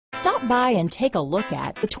Stop by and take a look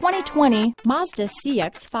at the 2020 Mazda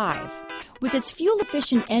CX-5. With its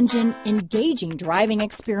fuel-efficient engine, engaging driving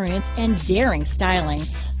experience, and daring styling,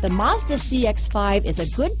 the Mazda CX-5 is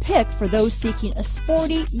a good pick for those seeking a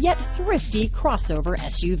sporty yet thrifty crossover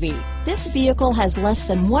SUV. This vehicle has less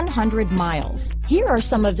than 100 miles. Here are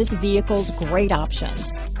some of this vehicle's great options: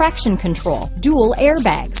 traction control, dual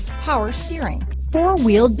airbags, power steering,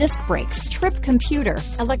 four-wheel disc brakes, trip computer,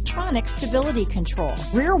 electronic stability control,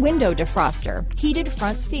 rear window defroster, heated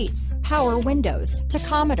front seats, power windows,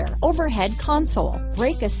 tachometer, overhead console,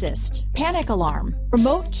 brake assist, panic alarm,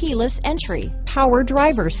 remote keyless entry, power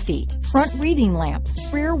driver's seat, front reading lamps,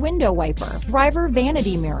 rear window wiper, driver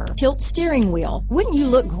vanity mirror, tilt steering wheel. Wouldn't you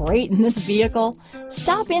look great in this vehicle?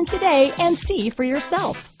 Stop in today and see for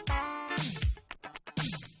yourself.